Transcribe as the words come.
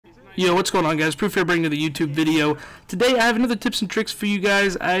Yo, what's going on, guys? Proof here, bringing to the YouTube video. Today I have another tips and tricks for you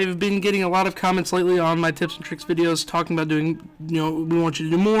guys. I've been getting a lot of comments lately on my tips and tricks videos talking about doing, we want you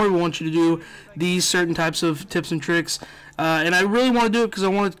to do more, we want you to do these certain types of tips and tricks. And I really want to do it because I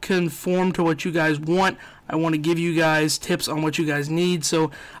want to conform to what you guys want. I want to give you guys tips on what you guys need. So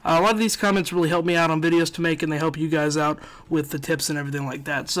a lot of these comments really help me out on videos to make, and they help you guys out with the tips and everything like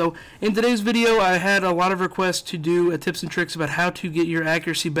that. So in today's video, I had a lot of requests to do tips and tricks about how to get your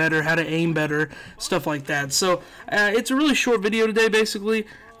accuracy better, how to aim better, stuff like that. So it's a really short video today, basically.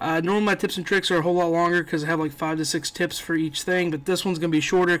 Normally my tips and tricks are a whole lot longer because I have like 5 to 6 tips for each thing, but this one's going to be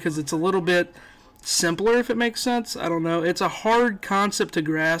shorter because it's a little bit simpler, if it makes sense. I don't know. It's a hard concept to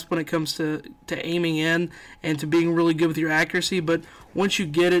grasp when it comes to aiming in and to being really good with your accuracy, but once you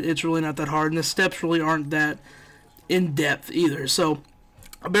get it, it's really not that hard, and the steps really aren't that in-depth either. So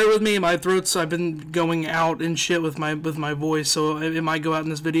bear with me, my throat's, I've been going out and shit with my voice, so it might go out in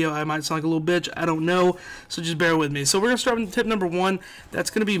this video. I might sound like a little bitch, I don't know, so just bear with me. So we're going to start with tip number 1. That's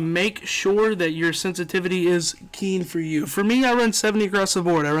going to be make sure that your sensitivity is keen for you. For me, I run 70 across the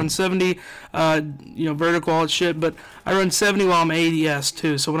board. I run 70, vertical, all that shit, but I run 70 while I'm ADS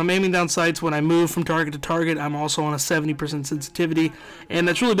too. So when I'm aiming down sights, when I move from target to target, I'm also on a 70% sensitivity, and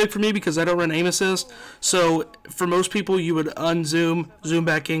that's really big for me because I don't run aim assist. So for most people, you would unzoom, zoom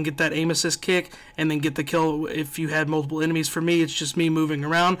back in, get that aim assist kick, and then get the kill if you had multiple enemies. For me, it's just me moving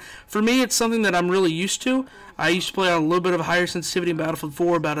around. For me, it's something that I'm really used to. I used to play on a little bit of a higher sensitivity in Battlefield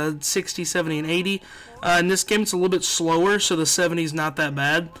 4, about a 60, 70, and 80. In this game, it's a little bit slower, so the 70 is not that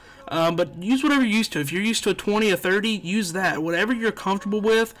bad. But use whatever you're used to. If you're used to a 20, a 30, use that. Whatever you're comfortable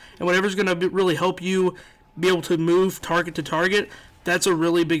with, and whatever's going to really help you be able to move target to target, that's a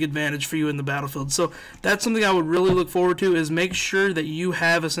really big advantage for you in the battlefield. So that's something I would really look forward to, is make sure that you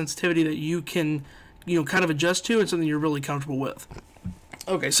have a sensitivity that you can, kind of adjust to, and something you're really comfortable with.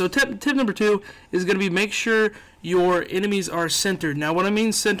 Okay, so tip number 2 is going to be make sure your enemies are centered. Now, when I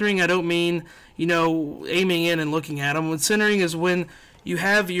mean centering, I don't mean, aiming in and looking at them. What centering is when you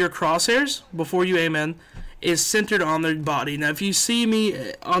have your crosshairs before you aim in is centered on their body. Now, if you see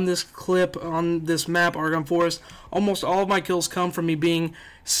me on this clip, on this map, Argonne Forest, almost all of my kills come from me being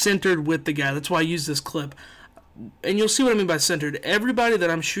centered with the guy. That's why I use this clip. And you'll see what I mean by centered. Everybody that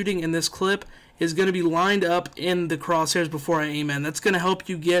I'm shooting in this clip is going to be lined up in the crosshairs before I aim in. That's going to help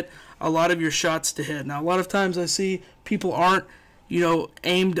you get a lot of your shots to hit. Now, a lot of times I see people aren't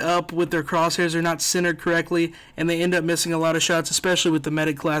aimed up with their crosshairs, are not centered correctly, and they end up missing a lot of shots, especially with the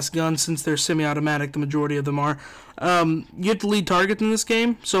medic class guns, since they're semi-automatic, the majority of them are. You have to lead targets in this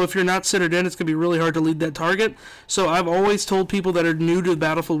game, so if you're not centered in, it's going to be really hard to lead that target. So I've always told people that are new to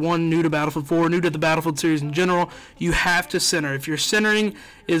Battlefield 1, new to Battlefield 4, new to the Battlefield series in general, you have to center. If your centering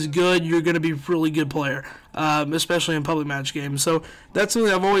is good, you're going to be a really good player, especially in public match games. So that's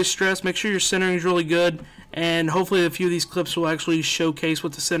something I've always stressed. Make sure your centering is really good, and hopefully a few of these clips will actually showcase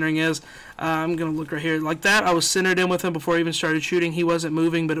what the centering is. I'm going to look right here. Like that, I was centered in with him before I even started shooting. He wasn't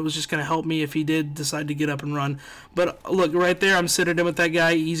moving, but it was just going to help me if he did decide to get up and run. But look, right there, I'm centered in with that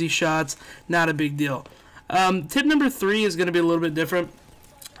guy. Easy shots, not a big deal. Tip number 3 is going to be a little bit different.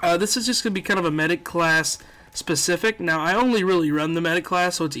 This is just going to be kind of a medic class specific. Now, I only really run the medic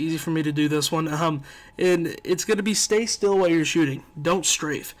class, so it's easy for me to do this one. And it's going to be stay still while you're shooting. Don't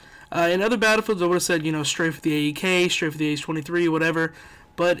strafe. In other battlefields, I would have said, strafe with the AEK, strafe with the H-23, whatever.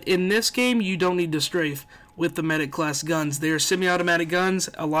 But in this game, you don't need to strafe with the medic class guns. They are semi-automatic guns.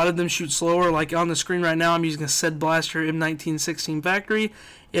 A lot of them shoot slower. Like on the screen right now, I'm using a SED Blaster M1916 factory.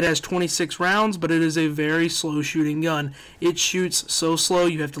 It has 26 rounds, but it is a very slow shooting gun. It shoots so slow,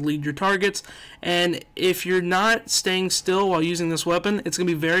 you have to lead your targets. And if you're not staying still while using this weapon, it's going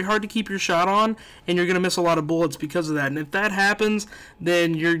to be very hard to keep your shot on, and you're going to miss a lot of bullets because of that. And if that happens,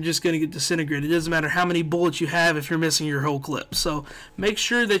 then you're just going to get disintegrated. It doesn't matter how many bullets you have if you're missing your whole clip. So make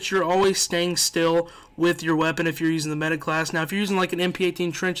sure that you're always staying still with your weapon if you're using the medic class. Now, if you're using like an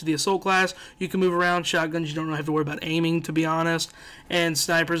MP18 Trench of the assault class, you can move around. Shotguns, you don't really have to worry about aiming, to be honest. And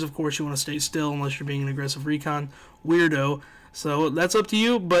snipers, of course, you want to stay still unless you're being an aggressive recon weirdo. So that's up to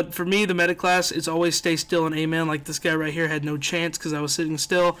you, but for me, the medic class, it's always stay still and aim in. Like this guy right here had no chance because I was sitting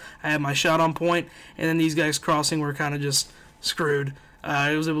still. I had my shot on point, and then these guys crossing were kind of just screwed.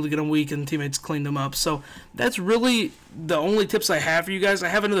 I was able to get them weak, and teammates cleaned them up. So that's really the only tips I have for you guys. I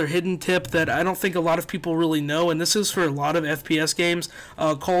have another hidden tip that I don't think a lot of people really know, and this is for a lot of FPS games.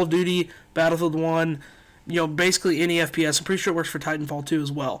 Call of Duty, Battlefield 1, basically any FPS. I'm pretty sure it works for Titanfall 2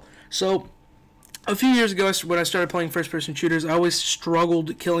 as well. So A few years ago, when I started playing first-person shooters, I always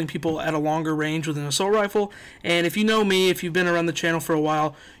struggled killing people at a longer range with an assault rifle. And if you know me, if you've been around the channel for a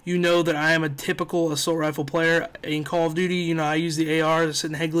while, you know that I am a typical assault rifle player. In Call of Duty, you know, I use the AR, I sit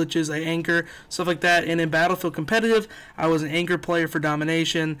in head glitches, I anchor, stuff like that. And in Battlefield Competitive, I was an anchor player for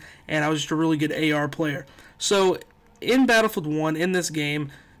domination, and I was just a really good AR player. So in Battlefield 1, in this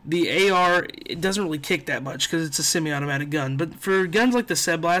game, the AR, it doesn't really kick that much because it's a semi-automatic gun. But for guns like the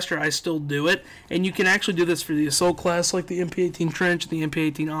Seb Blaster, I still do it. And you can actually do this for the assault class like the MP18 Trench and the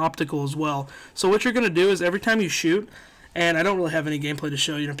MP18 Optical as well. So what you're going to do is every time you shoot, and I don't really have any gameplay to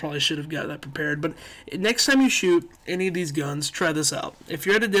show you, I probably should have got that prepared, but next time you shoot any of these guns, try this out. If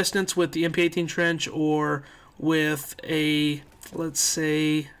you're at a distance with the MP18 Trench or with a, let's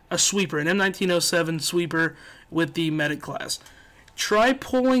say, a sweeper, an M1907 sweeper with the medic class, try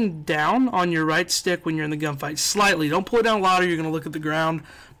pulling down on your right stick when you're in the gunfight, slightly. Don't pull it down louder, you're going to look at the ground,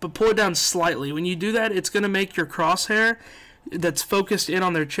 but pull it down slightly. When you do that, it's going to make your crosshair that's focused in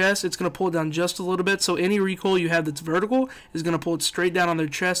on their chest, it's going to pull it down just a little bit, so any recoil you have that's vertical is going to pull it straight down on their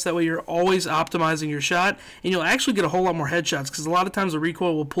chest. That way you're always optimizing your shot, and you'll actually get a whole lot more headshots, because a lot of times the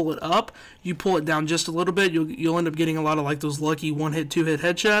recoil will pull it up, you pull it down just a little bit, you'll end up getting a lot of like those lucky one-hit, two-hit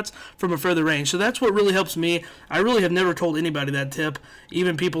headshots from a further range. So that's what really helps me. I really have never told anybody that tip,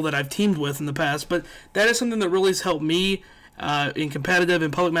 even people that I've teamed with in the past, but that is something that really has helped me in competitive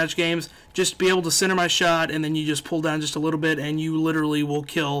and public match games, just be able to center my shot, and then you just pull down just a little bit, and you literally will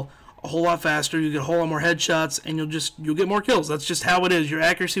kill a whole lot faster. You get a whole lot more headshots, and you'll get more kills. That's just how it is. Your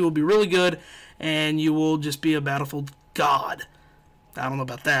accuracy will be really good, and you will just be a Battlefield god. I don't know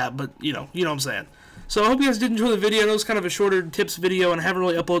about that, but you know what I'm saying. So I hope you guys did enjoy the video. I know it's kind of a shorter tips video, and I haven't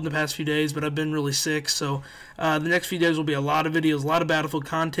really uploaded in the past few days, but I've been really sick. So the next few days will be a lot of videos, a lot of Battlefield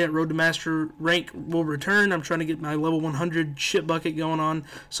content. Road to Master rank will return. I'm trying to get my level 100 ship bucket going on.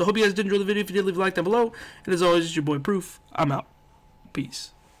 So I hope you guys did enjoy the video. If you did, leave a like down below. And as always, it's your boy Proof. I'm out.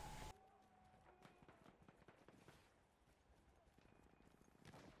 Peace.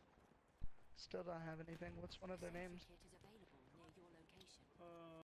 Still don't have anything. What's one of their names?